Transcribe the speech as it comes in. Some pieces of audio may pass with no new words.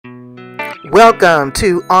Welcome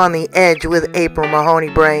to On the Edge with April Mahoney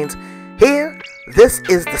Brains. Here, this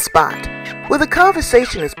is the spot where the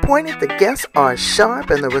conversation is pointed, the guests are sharp,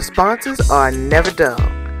 and the responses are never dull.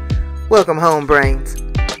 Welcome home, Brains.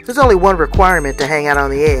 There's only one requirement to hang out on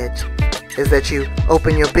the edge, is that you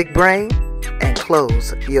open your big brain and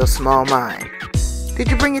close your small mind. Did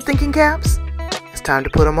you bring your thinking caps? It's time to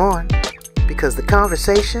put them on, because the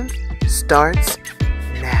conversation starts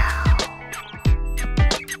now.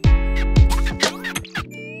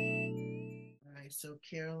 So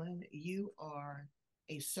Carolyn, you are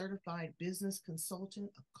a certified business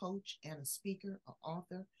consultant, a coach, and a speaker, an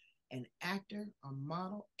author, an actor, a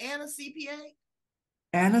model, and a CPA?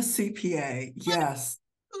 And a CPA, yes.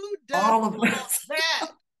 Who does all of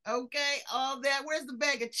that? Okay, all that. Where's the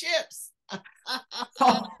bag of chips?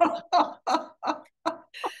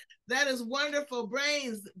 That is wonderful.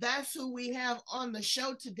 Brains, that's who we have on the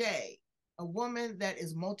show today. A woman that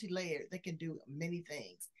is multi-layered, that can do many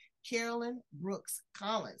things. Carolyn Brooks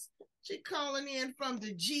Collins. She's calling in from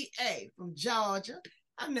the GA, from Georgia.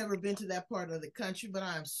 I've never been to that part of the country, but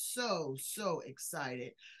I'm so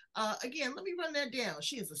excited. Again, let me run that down.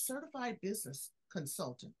 She is a certified business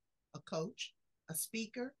consultant, a coach, a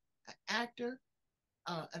speaker, an actor,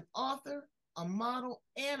 an author, a model,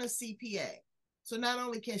 and a CPA. So not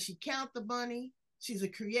only can she count the money, she's a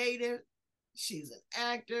creative, she's an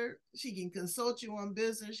actor, she can consult you on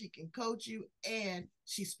business, she can coach you, and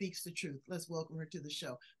she speaks the truth. Let's welcome her to the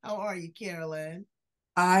show. How are you, Carolyn?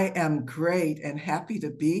 I am great and happy to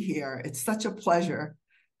be here. It's such a pleasure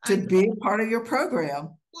to be a part of your program.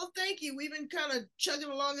 Well, thank you. We've been kind of chugging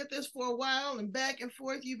along at this for a while and back and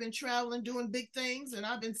forth. You've been traveling, doing big things, and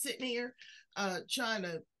I've been sitting here trying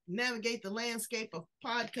to navigate the landscape of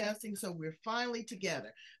podcasting. So we're finally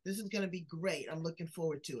together. This is going to be great. I'm looking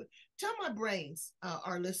forward to it. Tell my brains,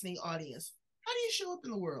 our listening audience, how do you show up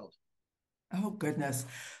in the world? Oh, goodness.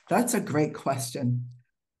 That's a great question.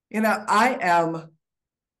 I am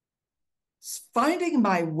finding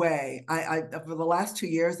my way. I for the last 2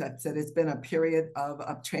 years, I've said it's been a period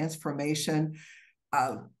of transformation.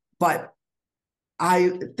 But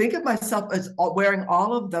I think of myself as wearing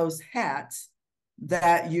all of those hats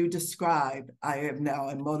that you described. I am now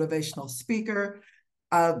a motivational speaker.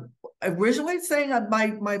 Originally saying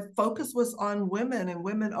my focus was on women and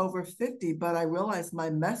women over 50, but I realized my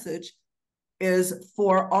message is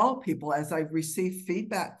for all people, as I've received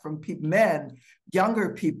feedback from men,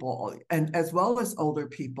 younger people, and as well as older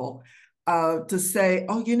people, to say,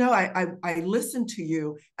 oh, I listen to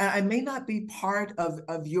you, and I may not be part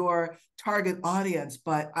of your target audience,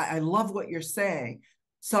 but I love what you're saying.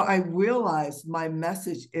 So I realized my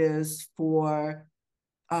message is for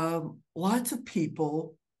lots of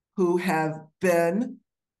people who have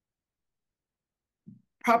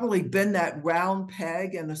probably been that round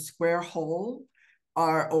peg in a square hole,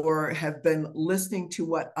 or have been listening to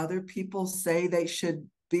what other people say they should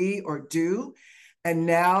be or do, and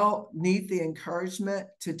now need the encouragement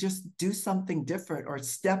to just do something different or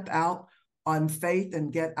step out on faith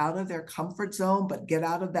and get out of their comfort zone, but get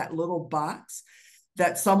out of that little box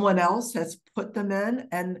that someone else has put them in,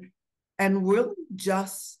 and really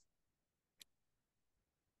just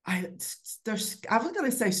I was going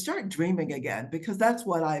to say start dreaming again, because that's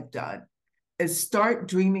what I've done, is start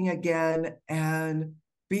dreaming again and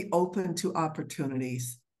be open to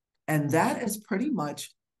opportunities. And that is pretty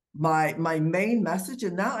much my main message.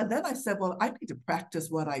 And then I said, well, I need to practice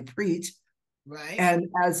what I preach. Right.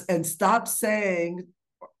 And stop saying,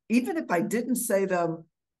 even if I didn't say them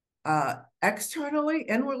externally,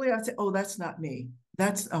 inwardly, I'd say, oh, that's not me.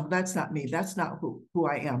 That's not me. That's not who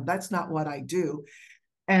I am. That's not what I do.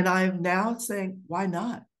 And I'm now saying, why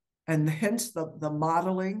not? And hence the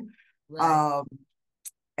modeling, right,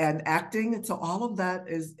 and acting. And so all of that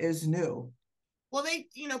is new. Well,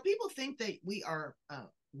 people think that we are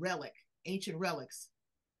ancient relics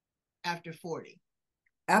after 40.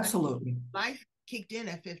 Absolutely. Life kicked in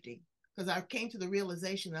at 50, because I came to the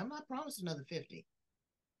realization that I'm not promised another 50.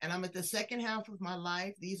 And I'm at the second half of my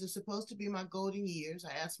life. These are supposed to be my golden years.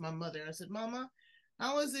 I asked my mother, I said, Mama,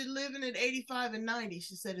 how is it living at 85 and 90?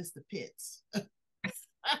 She said, it's the pits. And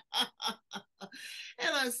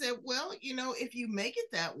I said, well, if you make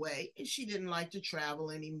it that way, and she didn't like to travel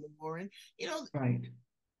anymore. And, right,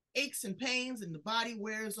 aches and pains and the body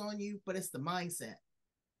wears on you, but it's the mindset.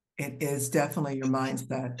 It is definitely your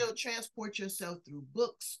mindset. Still transport yourself through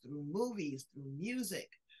books, through movies, through music,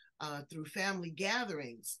 through family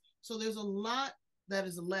gatherings. So there's a lot that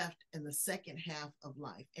is left in the second half of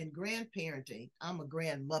life. And grandparenting, I'm a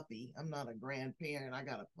grandmuppy. I'm not a grandparent. I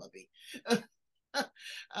got a puppy.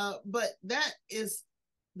 But that is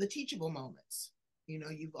the teachable moments.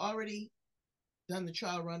 You've already done the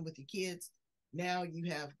trial run with your kids. Now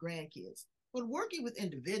you have grandkids. But working with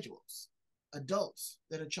individuals, adults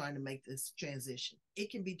that are trying to make this transition, it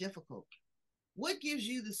can be difficult. What gives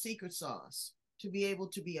you the secret sauce to be able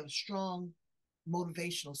to be a strong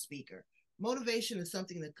motivational speaker? Motivation is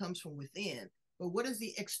something that comes from within, but what is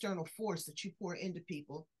the external force that you pour into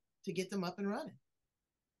people to get them up and running?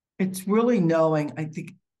 It's really knowing, I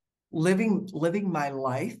think, living my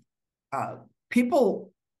life. Uh,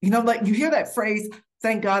 People, like you hear that phrase,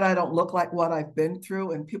 thank God I don't look like what I've been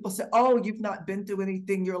through. And people say, oh, you've not been through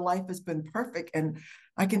anything. Your life has been perfect. And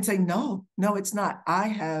I can say, no, it's not. I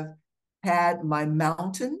have had my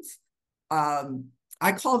mountains. Um,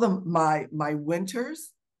 I call them my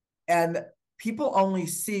winters. And people only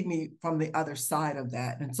see me from the other side of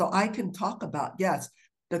that. And so I can talk about, yes,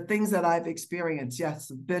 the things that I've experienced. Yes,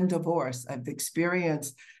 been divorced. I've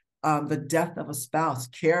experienced the death of a spouse,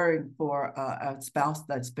 caring for a spouse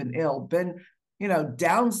that's been ill, been,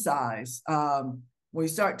 downsized. When we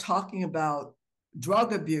start talking about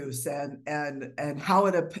drug abuse and how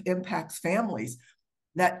it impacts families,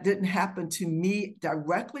 that didn't happen to me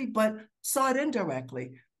directly, but saw it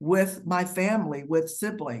indirectly with my family, with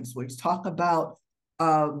siblings. We talk about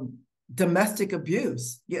domestic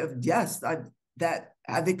abuse. Yes,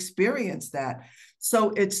 I've experienced that.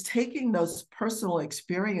 So it's taking those personal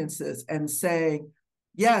experiences and saying,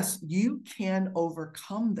 yes, you can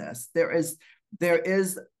overcome this. There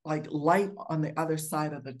is like light on the other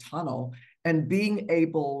side of the tunnel, and being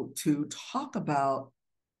able to talk about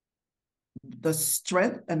the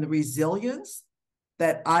strength and the resilience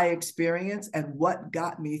that I experienced and what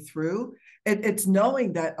got me through. It's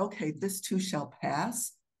knowing that, okay, this too shall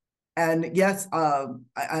pass. And yes,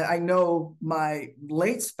 I know my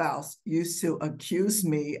late spouse used to accuse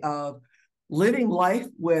me of living life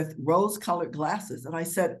with rose-colored glasses. And I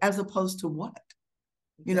said, as opposed to what?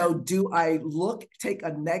 Do I take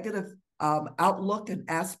a negative outlook and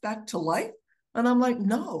aspect to life? And I'm like,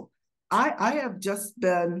 no, I have just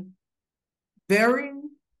been very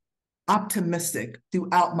optimistic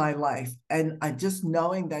throughout my life. And I just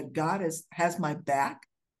knowing that God has my back.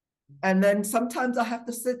 And then sometimes I have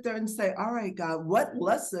to sit there and say, all right, God, what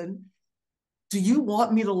lesson do you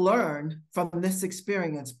want me to learn from this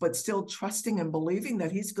experience? But still trusting and believing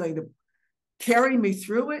that He's going to carry me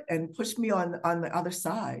through it and push me on the other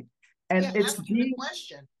side. And Yeah, it's asking the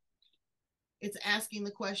question. It's asking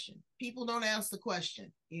the question. People don't ask the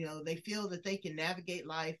question. They feel that they can navigate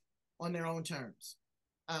life on their own terms.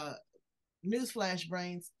 Newsflash,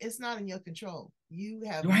 brains, it's not in your control. You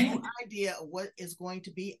have right. No idea of what is going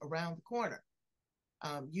to be around the corner.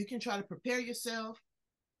 You can try to prepare yourself,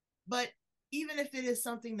 but even if it is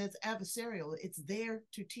something that's adversarial, it's there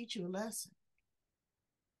to teach you a lesson.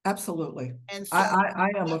 Absolutely. And so I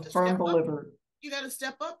am a firm believer. You got to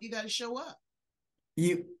step up. You got to show up.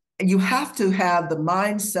 You have to have the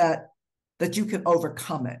mindset that you can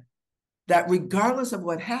overcome it, that regardless of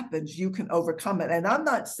what happens, you can overcome it. And I'm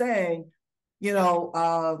not saying,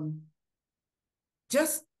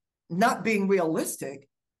 just not being realistic,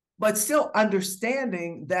 but still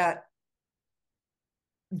understanding that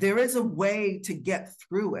there is a way to get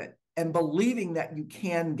through it and believing that you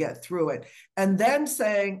can get through it. And then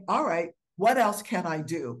saying, all right, what else can I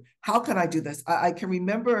do? How can I do this? I can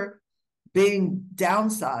remember being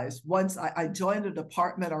downsized once I joined a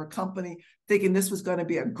department or a company thinking this was going to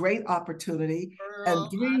be a great opportunity.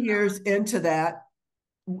 And 3 years into that,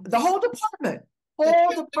 the whole department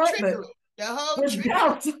was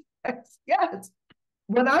downsized. Yes.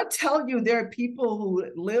 When I tell you there are people who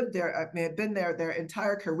lived there, I mean, have been there their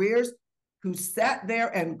entire careers, who sat there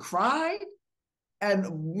and cried and,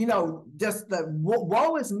 just the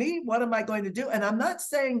woe is me, what am I going to do? And I'm not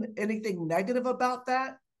saying anything negative about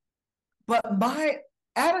that, but my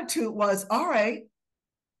attitude was, all right,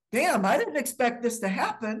 damn, I didn't expect this to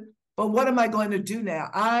happen, but what am I going to do now?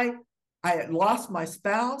 I had lost my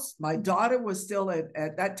spouse. My daughter was still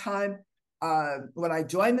at that time, when I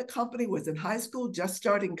joined the company, was in high school, just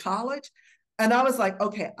starting college. And I was like,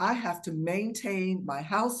 okay, I have to maintain my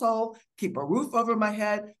household, keep a roof over my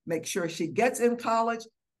head, make sure she gets in college.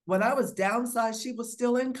 When I was downsized, she was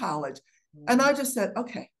still in college. And I just said,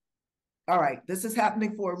 okay, all right, this is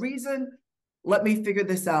happening for a reason. Let me figure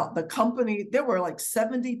this out. The company, there were like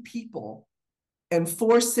 70 people in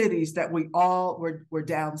 4 cities that we all were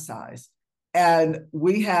downsized. And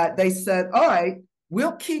they said, all right,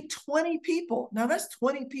 we'll keep 20 people. Now that's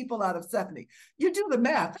 20 people out of 70. You do the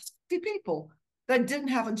math, that's 50 people that didn't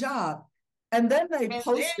have a job. And then they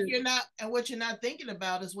posted. And what you're not thinking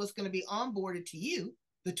about is what's going to be onboarded to you,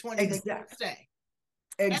 the 20 exactly. that stay.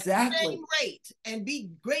 Exactly. At the same rate, and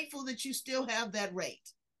be grateful that you still have that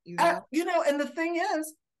rate. you know? And the thing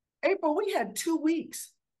is, April, we had 2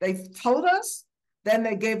 weeks. They told us, then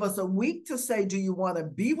they gave us a week to say, do you want to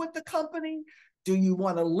be with the company? Do you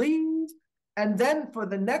want to leave? And then for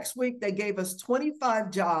the next week, they gave us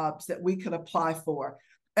 25 jobs that we could apply for.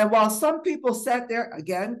 And while some people sat there,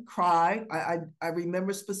 again, cried, I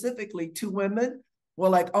remember specifically 2 women were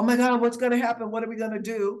like, oh my God, what's going to happen? What are we going to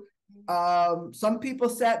do? Some people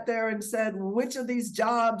sat there and said, which of these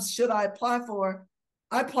jobs should I apply for?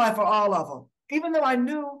 I applied for all of them, even though I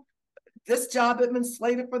knew this job had been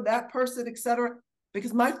slated for that person, et cetera,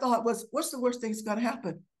 because my thought was, what's the worst thing that's going to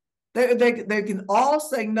happen? They can all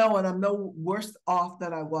say no, and I'm no worse off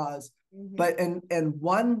than I was. Mm-hmm. But in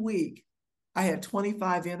 1 week, I had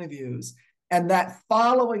 25 interviews. And that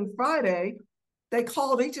following Friday, they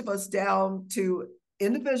called each of us down to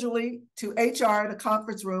individually to HR in a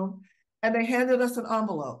conference room, and they handed us an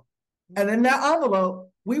envelope. And in that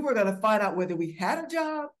envelope, we were going to find out whether we had a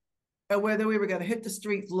job or whether we were going to hit the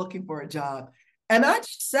streets looking for a job. And I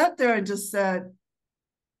just sat there and just said,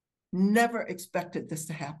 never expected this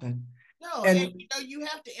to happen. No, and you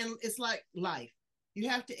have to, and it's like life. You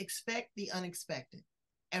have to expect the unexpected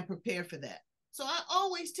and prepare for that. So I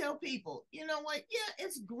always tell people, you know what? Yeah,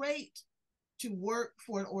 it's great to work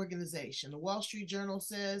for an organization. The Wall Street Journal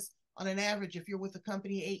says, on an average, if you're with a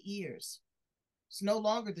company 8 years, it's no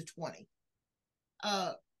longer the 20.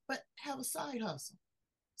 But have a side hustle.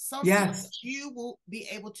 Something that you will be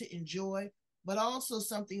able to enjoy, but also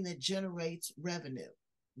something that generates revenue.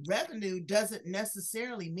 Revenue doesn't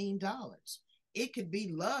necessarily mean dollars. It could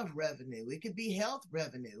be love revenue. It could be health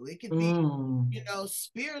revenue. It could be,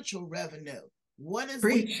 spiritual revenue. What is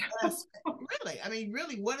the investment? Really? I mean,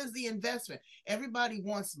 really, what is the investment? Everybody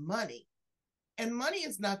wants money. And money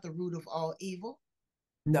is not the root of all evil.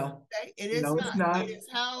 No. Okay? It is not. It is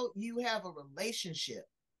how you have a relationship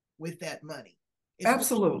with that money. It's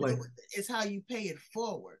absolutely. It's how you pay it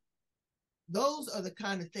forward. Those are the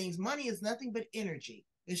kind of things. Money is nothing but energy.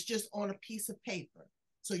 It's just on a piece of paper.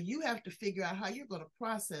 So you have to figure out how you're going to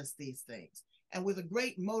process these things. And with a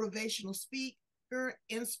great motivational speaker,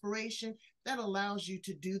 inspiration, that allows you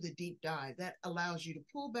to do the deep dive. That allows you to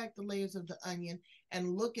pull back the layers of the onion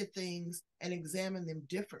and look at things and examine them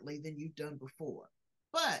differently than you've done before.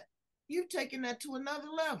 But you've taken that to another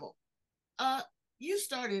level. You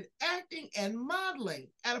started acting and modeling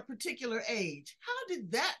at a particular age. How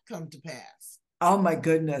did that come to pass? Oh my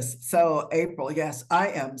goodness. So April, yes, I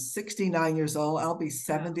am 69 years old. I'll be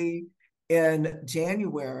 70 in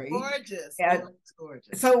January. Gorgeous. And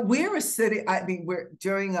gorgeous. So we're a city, I mean, we're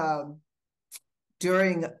during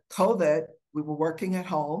COVID, we were working at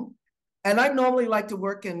home. And I normally like to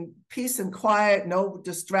work in peace and quiet, no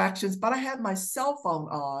distractions, but I had my cell phone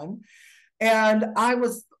on and I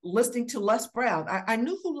was listening to Les Brown. I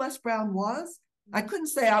knew who Les Brown was. I couldn't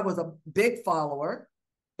say I was a big follower,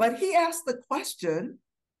 but he asked the question,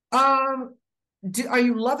 are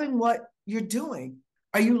you loving what you're doing?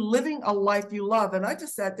 Are you living a life you love? And I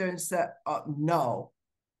just sat there and said, no,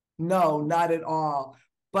 not at all.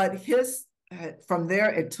 But from there,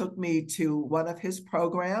 it took me to one of his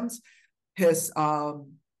programs, his Power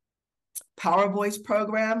Voice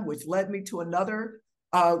program, which led me to another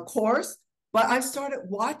course. But I started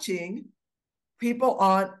watching people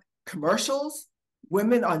on commercials,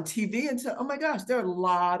 women on TV, and said, oh my gosh, there are a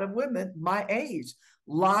lot of women my age,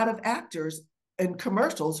 a lot of actors in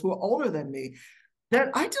commercials who are older than me.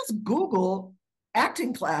 Then I just Googled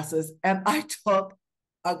acting classes and I took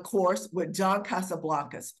a course with John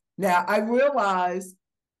Casablancas. Now I realized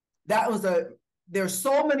there's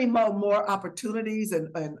so many more opportunities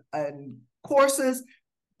and courses,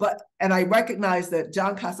 and I recognize that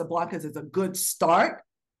John Casablancas is a good start,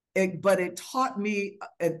 but it taught me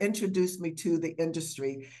and introduced me to the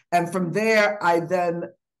industry. And from there, I then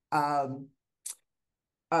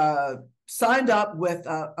signed up with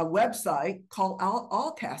a website called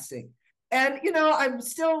All Casting. And, I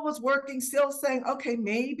still was working, still saying, okay,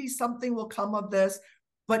 maybe something will come of this,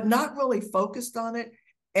 but not really focused on it.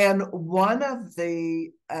 And one of a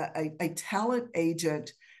talent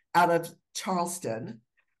agent out of Charleston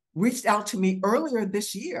reached out to me earlier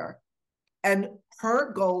this year. And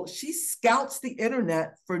her goal, she scouts the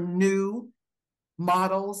internet for new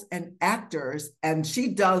models and actors. And she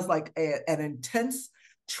does like an intense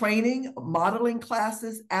training, modeling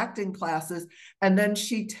classes, acting classes, and then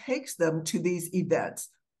she takes them to these events.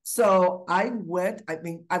 So I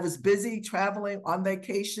was busy traveling on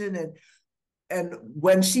vacation, and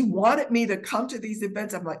when she wanted me to come to these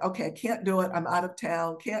events, I'm like, okay, I can't do it. I'm out of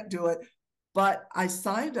town, can't do it. But I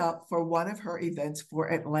signed up for one of her events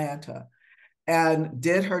for Atlanta and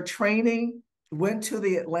did her training. went to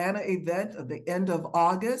the Atlanta event at the end of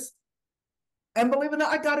August. And believe it or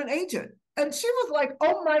not, I got an agent. And she was like,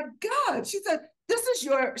 oh my God. She said,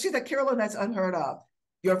 she said, Carolyn, that's unheard of.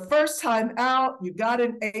 Your first time out, you got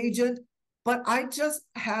an agent. But I just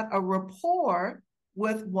had a rapport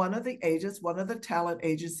with one of the agents, one of the talent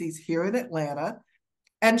agencies here in Atlanta.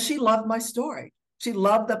 And she loved my story. She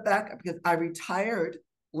loved the fact because I retired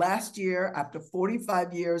last year after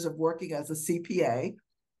 45 years of working as a CPA.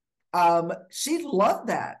 She loved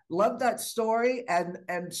that story,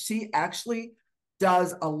 and she actually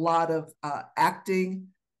does a lot of acting.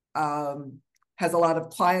 Has a lot of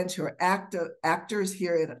clients who are actors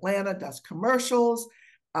here in Atlanta. Does commercials,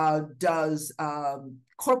 does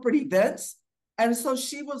corporate events, and so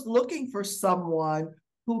she was looking for someone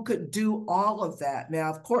who could do all of that. Now,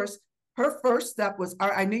 of course, her first step was,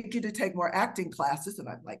 I need you to take more acting classes, and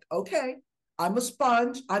I'm like, okay. I'm a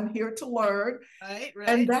sponge. I'm here to learn. Right, right.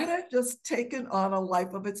 And that had just taken on a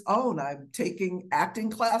life of its own. I'm taking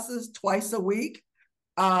acting classes twice a week,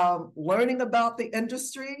 learning about the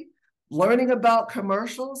industry, learning about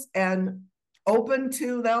commercials, and open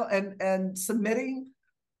to now and submitting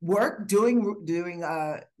work, doing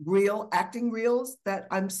reel acting reels that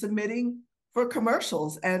I'm submitting for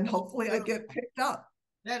commercials, and hopefully I get picked up.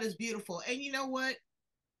 That is beautiful. And you know what?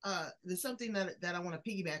 There's something that I want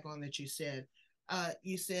to piggyback on that you said.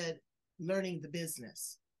 You said learning the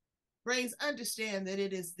business. Brains, understand that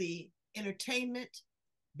it is the entertainment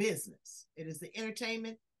business. It is the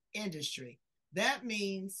entertainment industry. That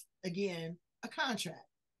means, again, a contract.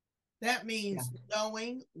 That means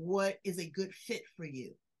knowing what is a good fit for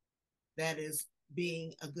you. That is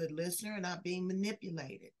being a good listener and not being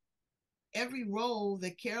manipulated. Every role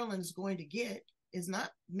that Carolyn is going to get is not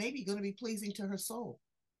maybe going to be pleasing to her soul.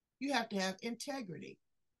 You have to have integrity,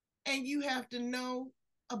 and you have to know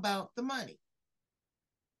about the money.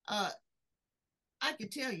 I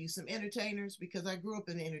could tell you some entertainers, because I grew up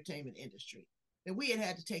in the entertainment industry, that we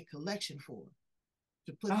had to take collection for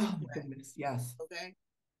to put them back. Goodness, yes. Okay,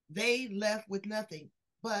 they left with nothing,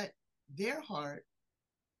 but their heart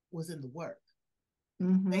was in the work.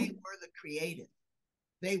 Mm-hmm. They were the creative.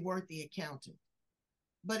 They weren't the accountant.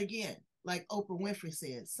 But again, like Oprah Winfrey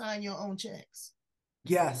said, sign your own checks.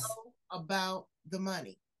 Yes. Know about the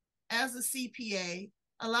money. As a CPA,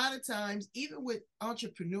 a lot of times, even with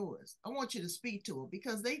entrepreneurs, I want you to speak to them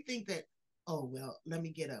because they think that, oh, well, let me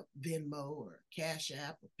get a Venmo or Cash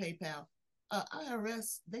App or PayPal.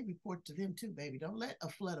 IRS, they report to them too, baby. Don't let a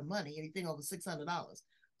flood of money, anything over $600,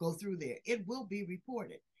 go through there. It will be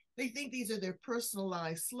reported. They think these are their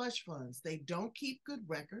personalized slush funds. They don't keep good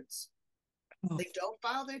records. Oh. They don't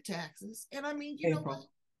file their taxes. And I mean, you know what?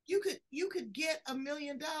 You could get $1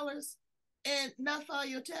 million and not file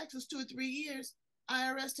your taxes 2 or 3 years.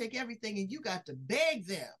 IRS take everything, and you got to beg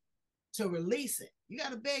them to release it. You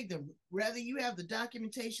got to beg them. Whether you have the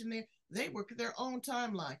documentation there, they work their own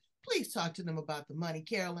timeline. Please talk to them about the money,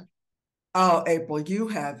 Carolyn. Oh, April, you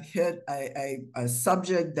have hit a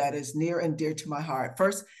subject that is near and dear to my heart.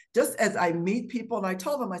 First, just as I meet people, and I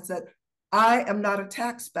told them, I said, I am not a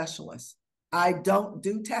tax specialist. I don't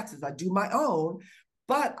do taxes. I do my own.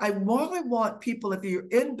 But I really want people, if you're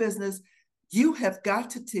in business, you have got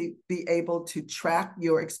to be able to track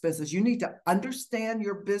your expenses. You need to understand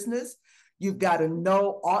your business. You've got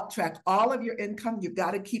to track all of your income. You've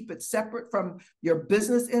got to keep it separate from your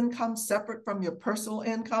business income, separate from your personal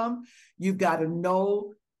income. You've got to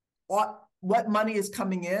know what money is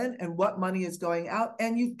coming in and what money is going out,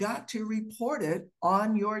 and you've got to report it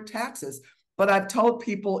on your taxes. But I've told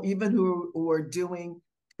people, even who are doing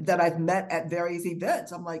that, I've met at various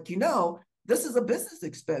events, I'm like, this is a business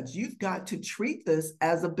expense. You've got to treat this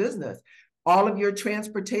as a business. All of your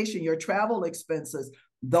transportation, your travel expenses,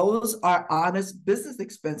 those are honest business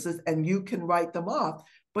expenses, and you can write them off.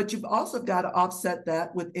 But you've also got to offset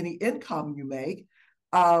that with any income you make.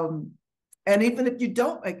 And even if you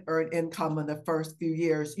don't earn income in the first few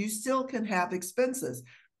years, you still can have expenses.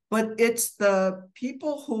 But it's the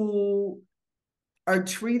people who are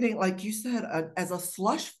treating, like you said, as a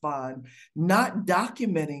slush fund, not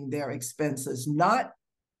documenting their expenses, not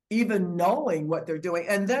even knowing what they're doing.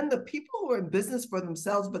 And then the people who are in business for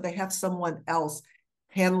themselves, but they have someone else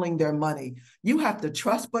handling their money. You have to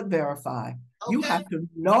trust but verify. Okay. You have to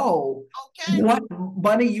know what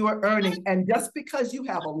money you are earning. And just because you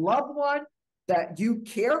have a loved one that you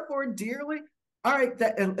care for dearly, all right,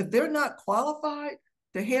 if they're not qualified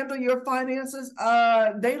to handle your finances,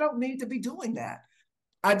 they don't need to be doing that.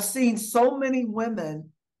 I've seen so many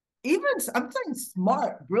women, even I'm saying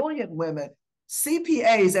smart, brilliant women,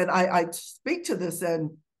 CPAs, and I speak to this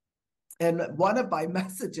in one of my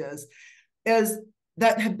messages, is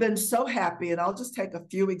that have been so happy, and I'll just take a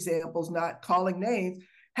few examples, not calling names,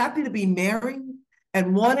 happy to be married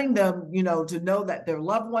and wanting them, to know that their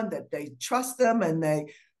loved one, that they trust them, and they,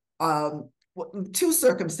 two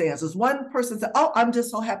circumstances. One person said, "Oh, I'm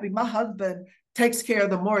just so happy my husband takes care of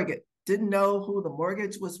the mortgage." Didn't know who the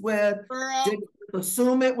mortgage was with, Girl. didn't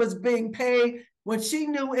assume it was being paid. When she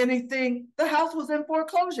knew anything, the house was in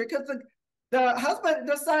foreclosure because the husband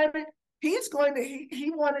decided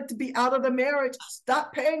he wanted to be out of the marriage,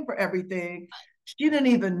 stop paying for everything. She didn't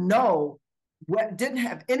even know didn't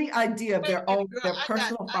have any idea of their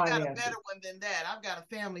personal I got a finances. better one than that. I've got a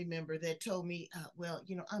family member that told me, well,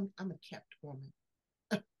 I'm a kept woman.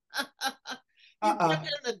 You kept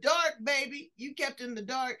in the dark, baby. You kept in the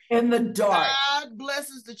dark. In the dark. God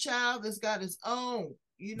blesses the child that's got his own.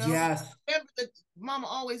 Yes. Remember that mama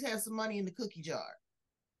always has some money in the cookie jar.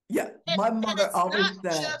 Yeah, my mother always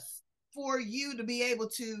said, just for you to be able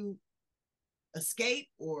to escape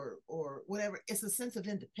or whatever. It's a sense of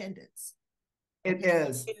independence. It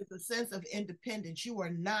is. It is a sense of independence. You are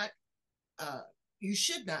not, you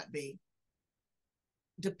should not be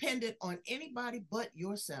dependent on anybody but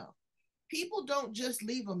yourself. People don't just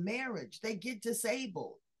leave a marriage, they get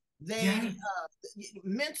disabled. They,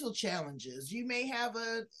 mental challenges. You may have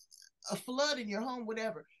a flood in your home,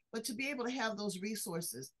 whatever. But to be able to have those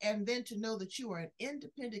resources and then to know that you are an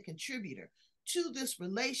independent contributor to this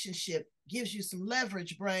relationship gives you some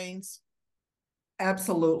leverage, brains.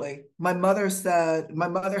 Absolutely. My mother,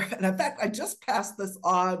 and in fact, I just passed this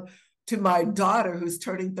on to my daughter who's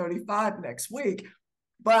turning 35 next week.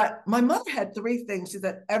 But my mother had three things. She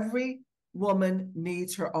said, every woman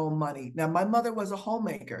needs her own money. Now, my mother was a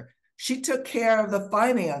homemaker. She took care of the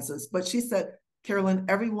finances, but she said, Carolyn,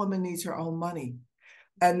 every woman needs her own money.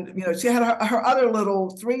 And, she had her other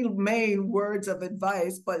little three main words of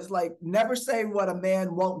advice, but it's like, never say what a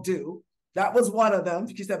man won't do. That was one of them.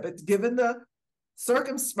 She said, but given the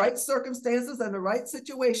right circumstances and the right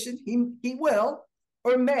situation, he will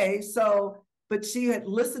or may. So, but she had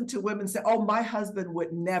listened to women say, oh, my husband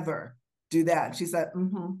would never do that. She said,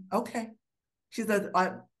 okay. She said,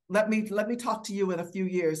 let me talk to you in a few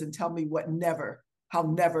years and tell me what never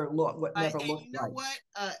looked like. What?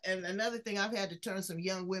 And another thing I've had to turn some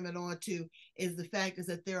young women on to is the fact is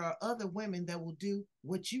that there are other women that will do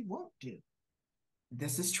what you won't do.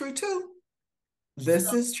 This is true too.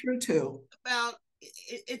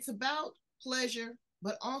 It's about pleasure,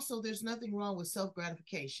 but also there's nothing wrong with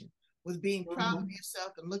self-gratification, with being proud of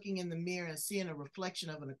yourself and looking in the mirror and seeing a reflection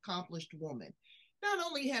of an accomplished woman. Not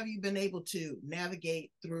only have you been able to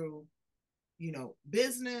navigate through,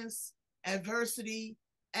 business, adversity,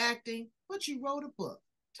 acting, but you wrote a book.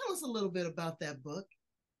 Tell us a little bit about that book.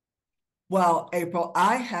 Well, April,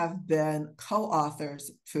 I have been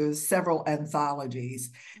co-authors for several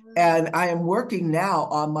anthologies, and I am working now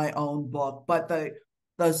on my own book. But the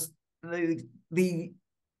I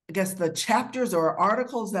guess the chapters or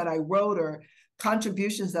articles that I wrote or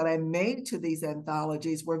contributions that I made to these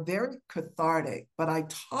anthologies were very cathartic. But I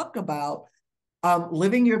talk about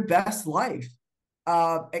living your best life,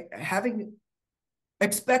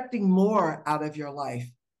 expecting more out of your life,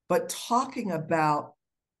 but talking about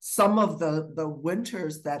some of the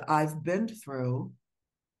winters that I've been through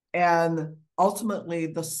and ultimately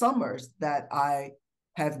the summers that I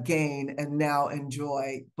have gained and now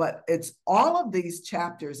enjoy. But it's all of these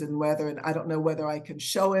chapters, and I don't know whether I can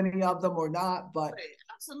show any of them or not, but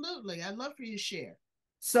absolutely, I'd love for you to share.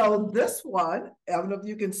 So this one, I don't know if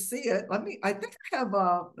you can see it. Let me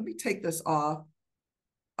take this off.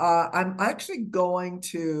 I'm actually going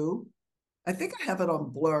to, I think I have it on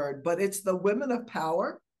blurred, but it's the Women of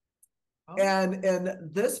Power. And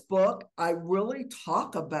in this book, I really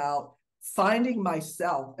talk about finding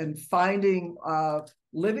myself and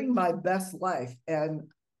living my best life and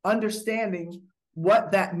understanding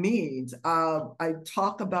what that means. I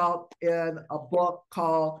talk about in a book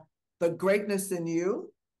called The Greatness in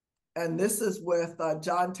You. And this is with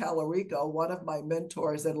John Tallarico, one of my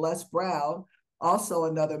mentors, and Les Brown, also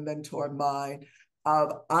another mentor of mine.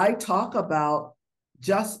 I talk about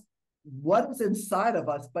just what is inside of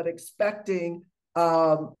us, but expecting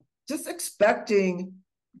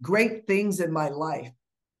great things in my life.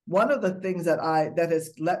 One of the things that has that's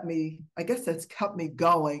kept me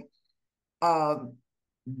going. I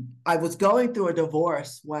was going through a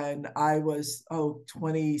divorce when I was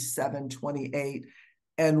 27, 28,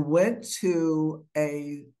 and went to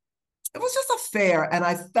it was just a fair, and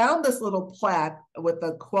I found this little plaque with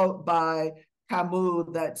a quote by Camus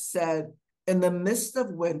that said, in the midst of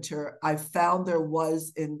winter, I found there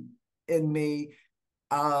was in me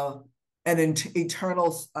an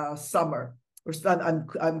eternal summer. or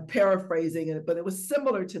I'm paraphrasing it, but it was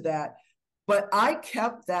similar to that. But I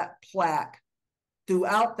kept that plaque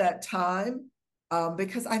throughout that time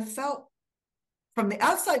because I felt from the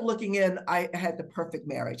outside looking in, I had the perfect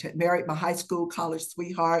marriage. I had married my high school, college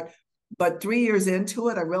sweetheart. But 3 years into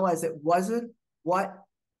it, I realized it wasn't what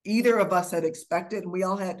either of us had expected. And we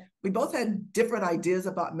both had different ideas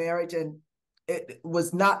about marriage, and it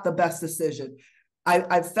was not the best decision.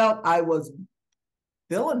 I felt I was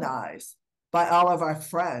villainized by all of our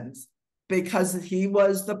friends because he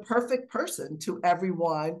was the perfect person to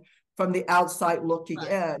everyone from the outside looking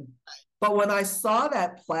in. But when I saw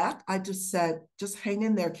that plaque, I just said, just hang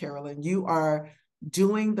in there, Carolyn. You are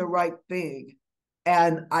doing the right thing.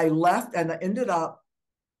 And I left and I ended up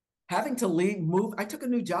having to move. I took a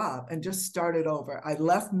new job and just started over. I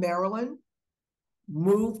left Maryland,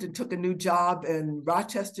 moved and took a new job in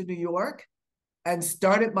Rochester, New York, and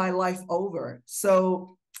started my life over.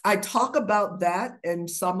 So I talk about that in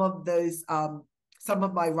some of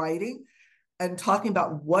my writing, and talking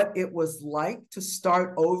about what it was like to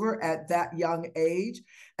start over at that young age.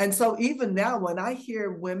 And so even now, when I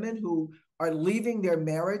hear women who are leaving their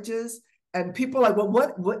marriages, and people are like,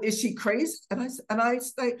 well, what is she crazy? And I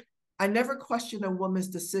say, I never question a woman's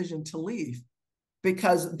decision to leave,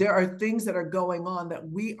 because there are things that are going on that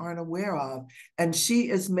we aren't aware of. And she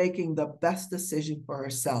is making the best decision for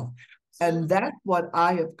herself. And that's what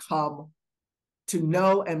I have come to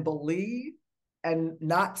know and believe, and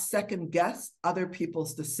not second guess other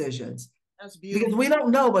people's decisions. That's beautiful. Because we don't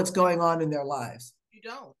know what's going on in their lives. You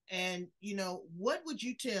don't. And, what would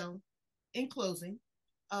you tell, in closing,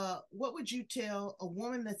 what would you tell a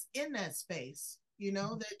woman that's in that space,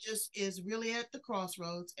 that just is really at the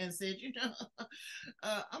crossroads and said,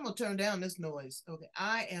 I'm going to turn down this noise. Okay.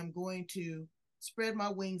 I am going to spread my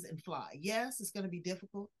wings and fly. Yes, it's going to be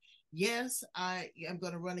difficult. Yes, I am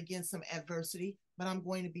going to run against some adversity, but I'm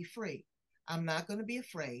going to be free. I'm not going to be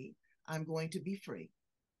afraid. I'm going to be free.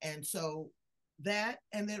 And so that,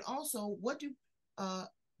 and then also, what do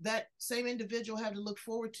that same individual have to look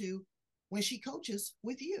forward to when she coaches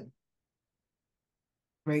with you?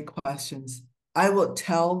 Great questions. I will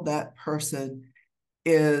tell that person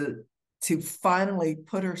is to finally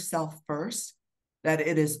put herself first, that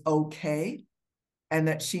it is okay, and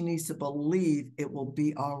that she needs to believe it will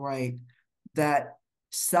be all right. That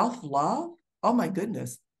self-love, oh my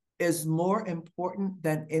goodness, is more important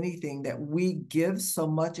than anything, that we give so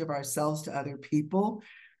much of ourselves to other people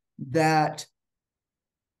that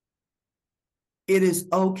it is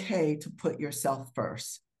okay to put yourself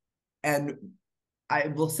first. And I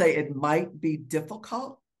will say it might be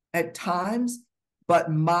difficult at times,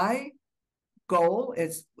 but my goal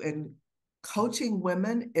is in coaching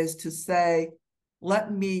women is to say,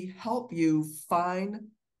 let me help you find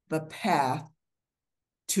the path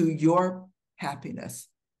to your happiness,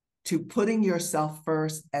 to putting yourself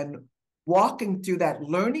first and walking through that,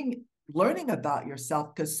 learning about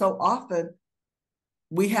yourself, because so often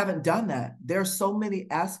we haven't done that. There are so many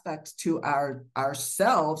aspects to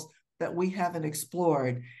ourselves that we haven't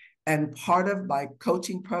explored. And part of my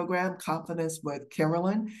coaching program, Confidence with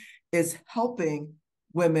Carolyn, is helping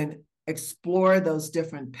women explore those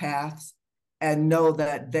different paths and know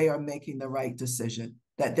that they are making the right decision,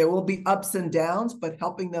 that there will be ups and downs, but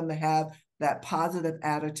helping them to have that positive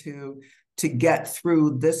attitude to get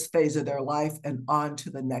through this phase of their life and on to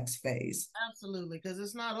the next phase. Absolutely, because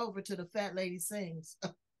it's not over till the fat lady sings.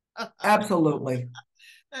 Absolutely.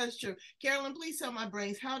 That's true. Carolyn, please tell my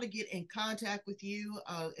brains how to get in contact with you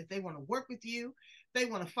if they want to work with you, they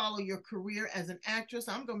want to follow your career as an actress.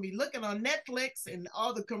 I'm going to be looking on Netflix and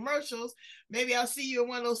all the commercials. Maybe I'll see you in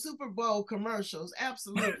one of those Super Bowl commercials.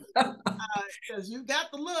 Absolutely. Because you got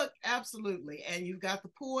the look, absolutely. And you've got the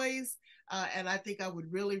poise. And I think I would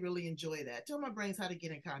really, really enjoy that. Tell my brains how to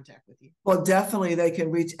get in contact with you. Well, definitely they can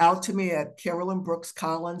reach out to me at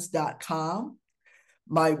carolynbrookscollins.com.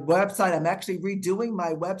 My website, I'm actually redoing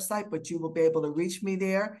my website, but you will be able to reach me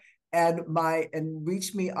there, and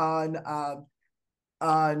reach me on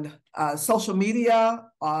social media,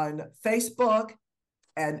 on Facebook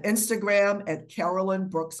and Instagram at Carolyn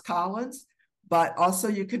Brooks Collins. But also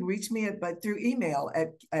you can reach me through email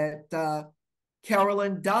at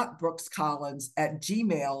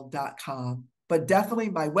carolyn.brookscollins@gmail.com. But definitely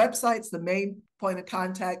my website's the main point of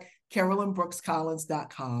contact,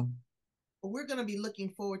 carolynbrookscollins.com. We're going to be looking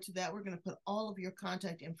forward to that. We're going to put all of your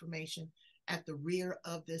contact information at the rear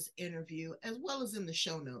of this interview, as well as in the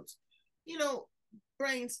show notes.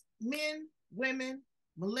 Brains, men, women,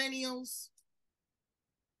 millennials,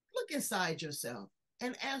 look inside yourself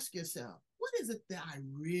and ask yourself, what is it that I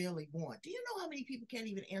really want? Do you know how many people can't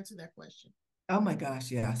even answer that question? Oh my gosh,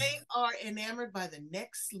 They yes. are enamored by the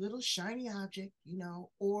next little shiny object, you know,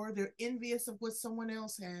 or they're envious of what someone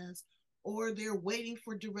else has, or they're waiting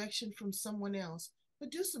for direction from someone else.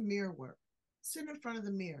 But do some mirror work. Sit in front of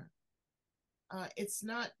the mirror. It's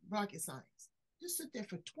not rocket science. Just sit there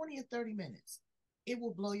for 20 or 30 minutes. It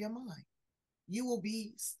will blow your mind. You will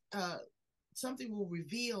be, something will be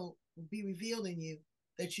revealed in you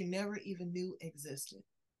that you never even knew existed.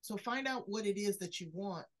 So find out what it is that you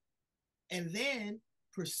want and then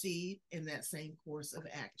proceed in that same course of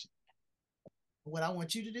action. What I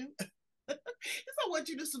want you to do is I want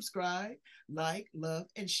you to subscribe, like, love,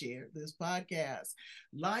 and share this podcast.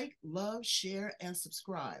 Like, love, share, and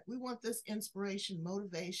subscribe. We want this inspiration,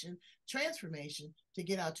 motivation, transformation to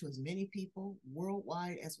get out to as many people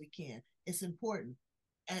worldwide as we can. It's important.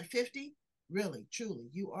 At 50, really, truly,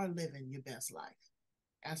 you are living your best life.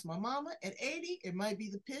 Ask my mama, at 80, it might be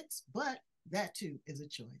the pits, but that too is a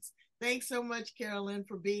choice. Thanks so much, Carolyn,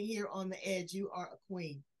 for being here on the edge. You are a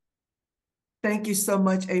queen. Thank you so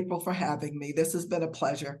much, April, for having me. This has been a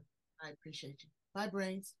pleasure. I appreciate you. Bye,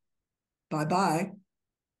 brains. Bye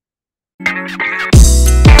bye.